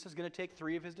 Jesus is going to take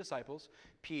 3 of his disciples,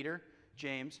 Peter,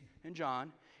 James, and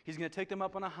John. He's going to take them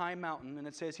up on a high mountain, and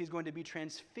it says he's going to be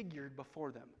transfigured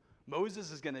before them.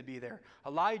 Moses is going to be there.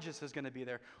 Elijah is going to be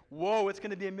there. Whoa, it's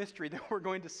going to be a mystery that we're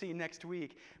going to see next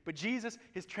week. But Jesus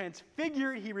is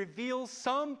transfigured. He reveals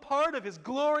some part of his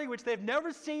glory, which they've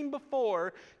never seen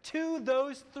before, to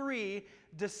those 3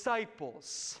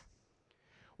 disciples.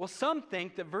 Well, some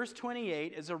think that verse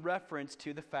 28 is a reference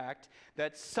to the fact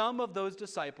that some of those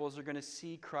disciples are going to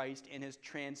see Christ in his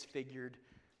transfigured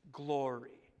glory.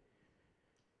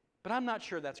 But I'm not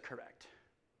sure that's correct.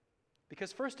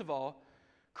 Because first of all,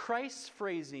 Christ's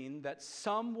phrasing that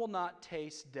some will not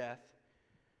taste death,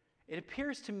 it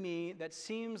appears to me that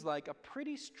seems like a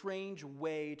pretty strange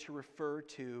way to refer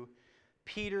to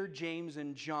Peter, James,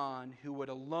 and John, who would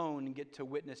alone get to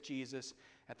witness Jesus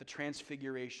at the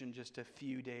transfiguration just a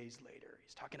few days later.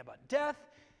 He's talking about death,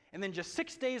 and then just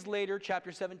 6 days later,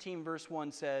 chapter 17, verse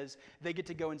 1 says, they get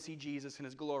to go and see Jesus in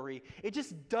his glory. It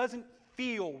just doesn't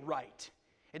feel right.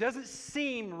 It doesn't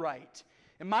seem right.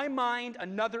 In my mind,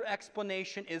 another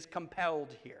explanation is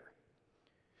compelled here.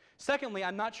 Secondly,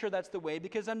 I'm not sure that's the way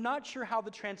because I'm not sure how the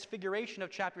transfiguration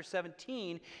of chapter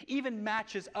 17 even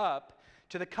matches up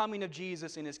to the coming of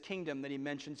Jesus in his kingdom that he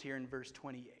mentions here in verse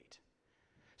 28.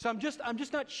 So I'm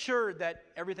just not sure that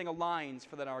everything aligns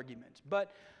for that argument.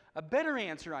 But a better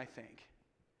answer, I think,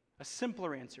 a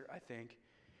simpler answer, I think,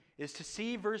 is to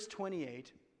see verse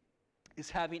 28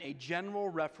 is having a general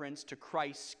reference to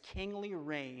Christ's kingly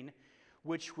reign,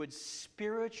 which would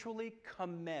spiritually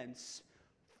commence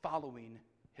following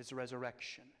his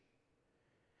resurrection.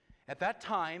 At that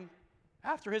time,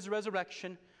 after his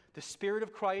resurrection, the Spirit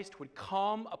of Christ would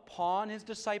come upon his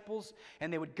disciples,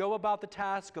 and they would go about the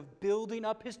task of building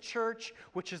up his church,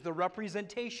 which is the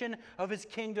representation of his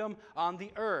kingdom on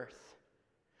the earth.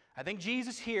 I think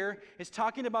Jesus here is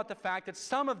talking about the fact that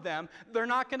some of them, they're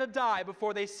not going to die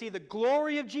before they see the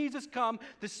glory of Jesus come,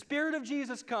 the Spirit of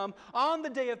Jesus come on the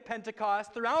day of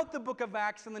Pentecost throughout the book of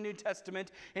Acts in the New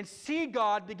Testament and see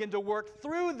God begin to work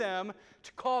through them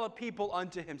to call a people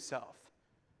unto himself.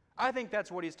 I think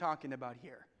that's what he's talking about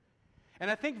here. And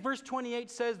I think verse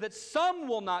 28 says that some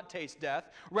will not taste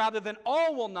death rather than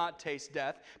all will not taste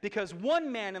death, because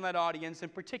one man in that audience in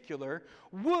particular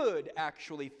would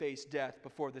actually face death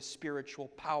before the spiritual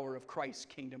power of Christ's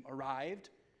kingdom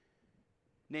arrived,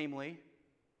 namely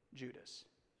Judas,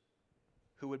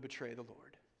 who would betray the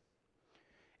Lord.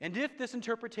 And if this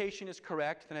interpretation is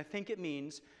correct, then I think it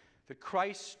means that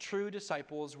Christ's true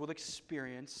disciples will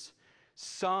experience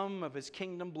some of his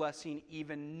kingdom blessing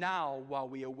even now while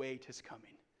we await his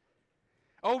coming.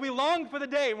 Oh, we long for the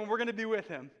day when we're going to be with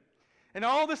him. And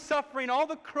all the suffering, all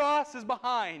the cross is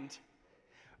behind.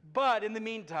 But in the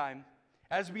meantime,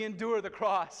 as we endure the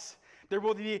cross, there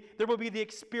will be the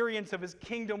experience of his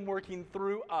kingdom working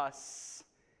through us,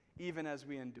 even as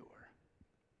we endure.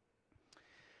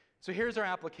 So here's our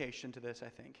application to this, I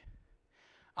think.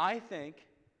 I think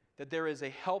that there is a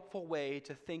helpful way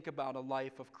to think about a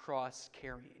life of cross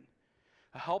carrying,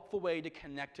 a helpful way to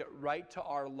connect it right to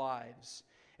our lives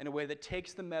in a way that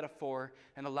takes the metaphor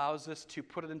and allows us to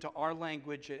put it into our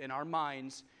language in our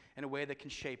minds in a way that can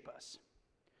shape us.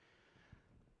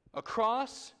 A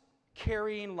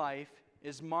cross-carrying life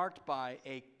is marked by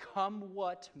a come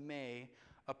what may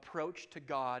approach to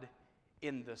God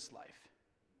in this life.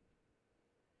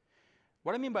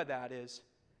 What I mean by that is,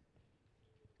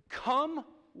 come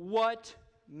what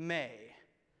may,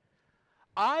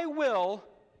 I will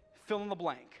fill in the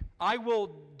blank. I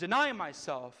will deny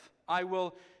myself. I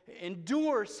will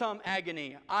endure some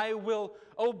agony. I will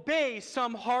obey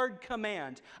some hard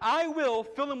command. I will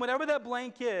fill in whatever that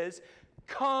blank is,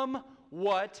 come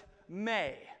what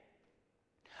may.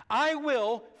 I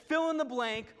will fill in the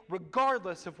blank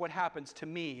regardless of what happens to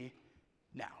me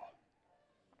now.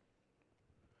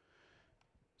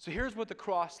 So here's what the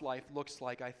cross life looks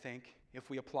like, I think, if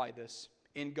we apply this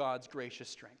in God's gracious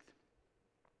strength.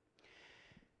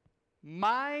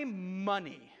 My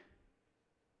money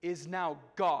is now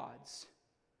God's,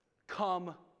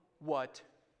 come what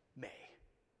may.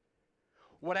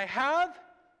 What I have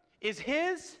is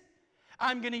his.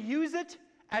 I'm going to use it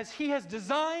as he has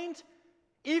designed,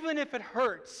 even if it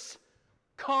hurts,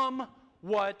 come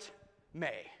what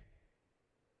may.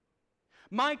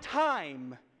 My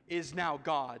time is now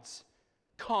God's,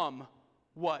 come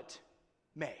what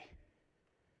may.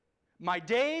 My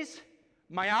days,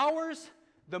 my hours,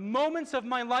 the moments of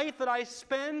my life that I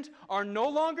spend are no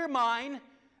longer mine,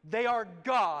 they are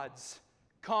God's,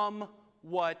 come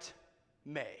what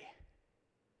may.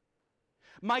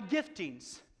 My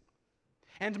giftings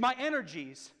and my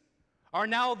energies are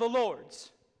now the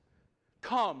Lord's,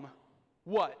 come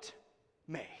what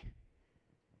may.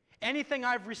 Anything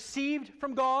I've received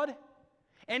from God,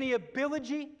 any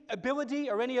ability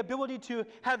to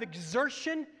have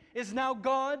exertion is now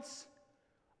God's.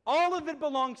 All of it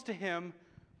belongs to him,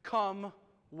 come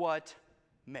what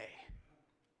may.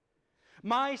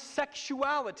 My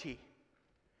sexuality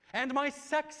and my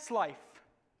sex life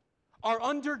are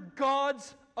under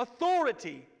God's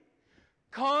authority,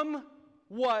 come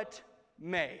what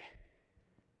may.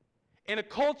 In a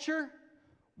culture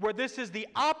where this is the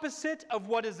opposite of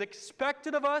what is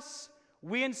expected of us,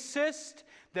 we insist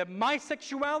that my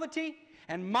sexuality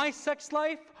and my sex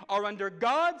life are under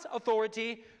God's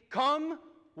authority, come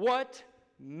what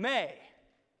may.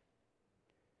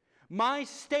 My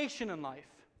station in life,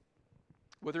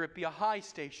 whether it be a high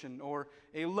station or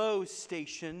a low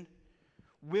station,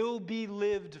 will be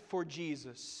lived for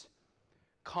Jesus,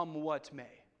 come what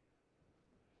may.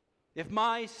 If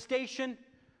my station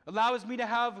allows me to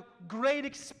have great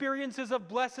experiences of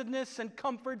blessedness and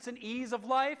comforts and ease of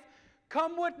life,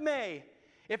 come what may.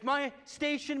 If my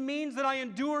station means that I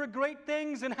endure great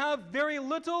things and have very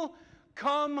little,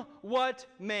 come what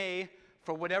may.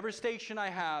 For whatever station I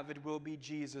have, it will be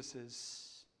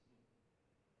Jesus's.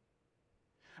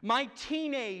 My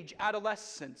teenage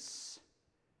adolescence,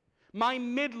 my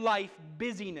midlife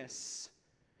busyness,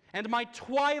 and my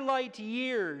twilight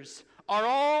years are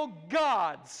all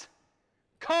God's,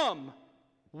 come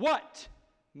what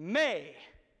may.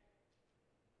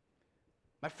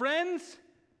 My friends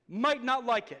might not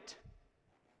like it.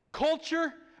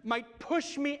 Culture might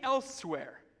push me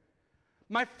elsewhere.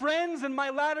 My friends in my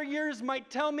latter years might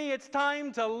tell me it's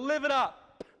time to live it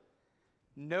up.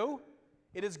 No,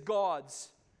 it is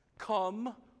God's,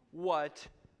 come what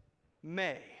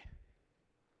may.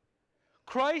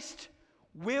 Christ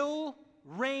will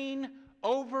reign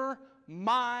over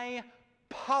my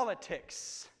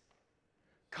politics,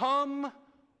 come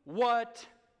what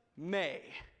may.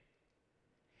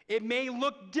 It may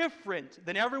look different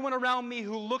than everyone around me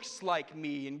who looks like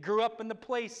me and grew up in the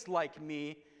place like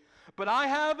me, but I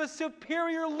have a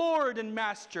superior Lord and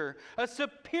Master, a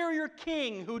superior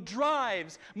King who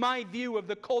drives my view of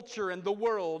the culture and the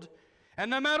world,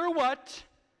 and no matter what,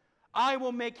 I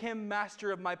will make him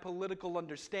master of my political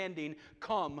understanding,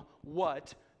 come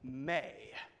what may.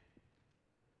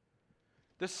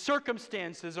 The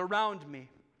circumstances around me,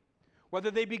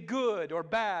 whether they be good or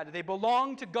bad, they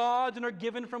belong to God and are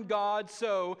given from God,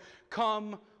 so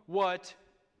come what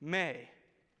may.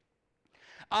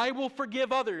 I will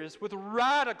forgive others with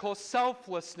radical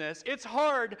selflessness. It's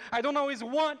hard. I don't always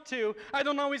want to. I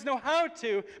don't always know how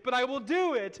to, but I will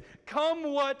do it,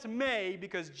 come what may,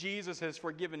 because Jesus has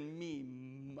forgiven me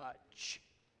much.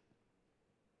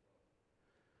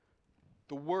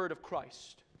 The word of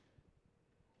Christ,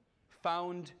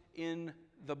 found in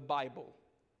the Bible,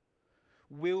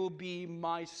 will be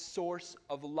my source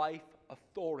of life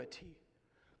authority,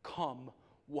 come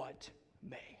what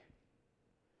may.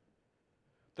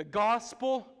 The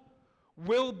gospel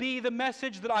will be the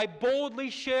message that I boldly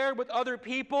share with other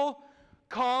people,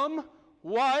 come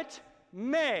what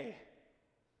may.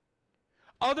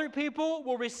 Other people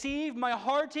will receive my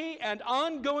hearty and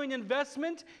ongoing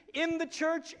investment in the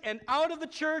church and out of the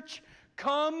church,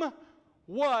 come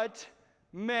what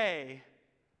may.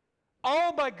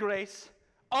 All by grace,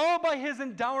 all by His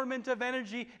endowment of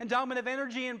energy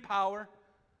and power,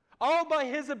 all by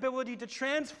His ability to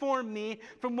transform me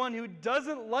from one who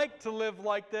doesn't like to live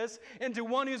like this into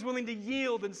one who's willing to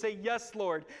yield and say, yes,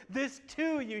 Lord, this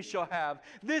too you shall have.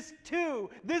 This too,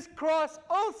 this cross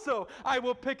also I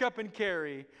will pick up and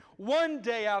carry. One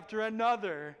day after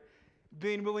another,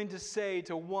 being willing to say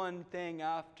to one thing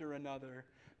after another,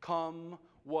 come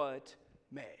what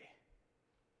may.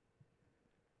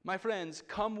 My friends,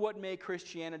 come what may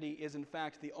Christianity is in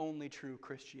fact the only true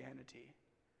Christianity.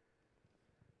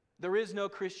 There is no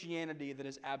Christianity that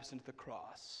is absent the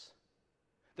cross.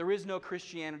 There is no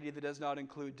Christianity that does not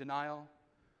include denial,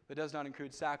 that does not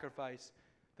include sacrifice,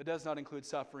 that does not include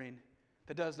suffering,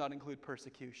 that does not include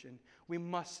persecution. We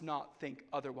must not think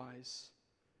otherwise.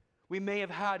 We may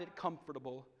have had it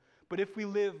comfortable, but if we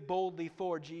live boldly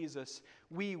for Jesus,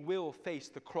 we will face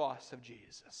the cross of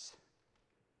Jesus.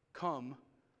 Come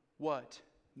what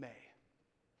may.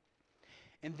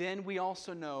 And then we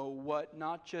also know what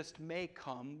not just may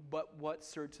come, but what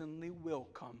certainly will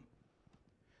come.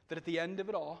 That at the end of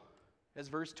it all, as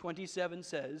verse 27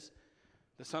 says,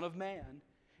 the Son of Man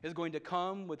is going to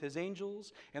come with His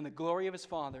angels and the glory of His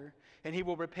Father, and He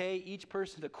will repay each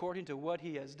person according to what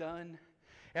he has done.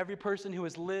 Every person who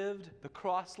has lived the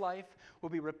cross life will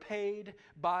be repaid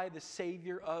by the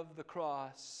Savior of the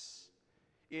cross.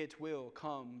 It will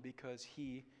come because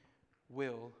He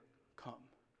will come.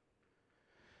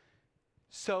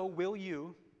 So will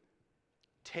you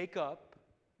take up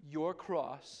your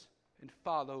cross and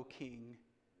follow King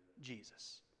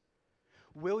Jesus?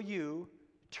 Will you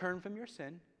turn from your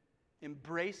sin,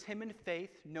 embrace Him in faith,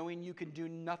 knowing you can do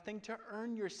nothing to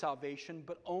earn your salvation,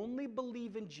 but only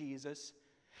believe in Jesus?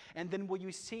 And then will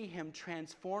you see Him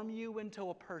transform you into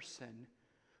a person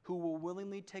who will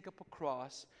willingly take up a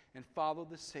cross and follow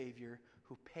the Savior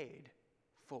who paid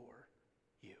for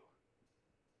you?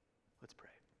 Let's pray.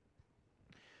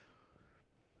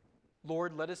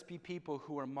 Lord, let us be people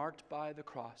who are marked by the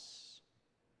cross,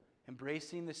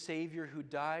 embracing the Savior who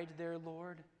died there,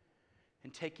 Lord,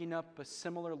 and taking up a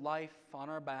similar life on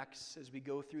our backs as we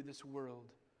go through this world,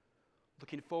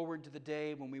 looking forward to the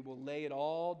day when we will lay it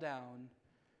all down,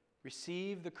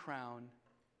 receive the crown,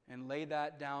 and lay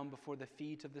that down before the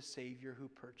feet of the Savior who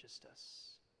purchased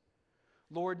us.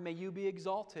 Lord, may you be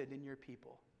exalted in your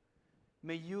people.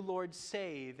 May you, Lord,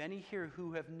 save any here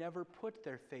who have never put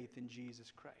their faith in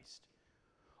Jesus Christ.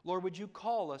 Lord, would you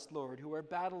call us, Lord, who are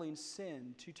battling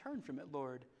sin, to turn from it,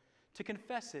 Lord, to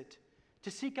confess it, to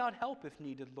seek out help if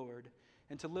needed, Lord,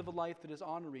 and to live a life that is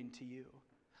honoring to you.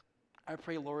 I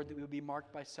pray, Lord, that we will be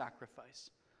marked by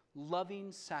sacrifice,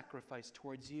 loving sacrifice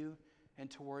towards you and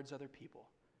towards other people,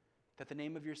 that the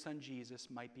name of your Son Jesus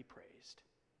might be praised.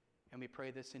 And we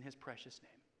pray this in His precious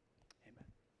name.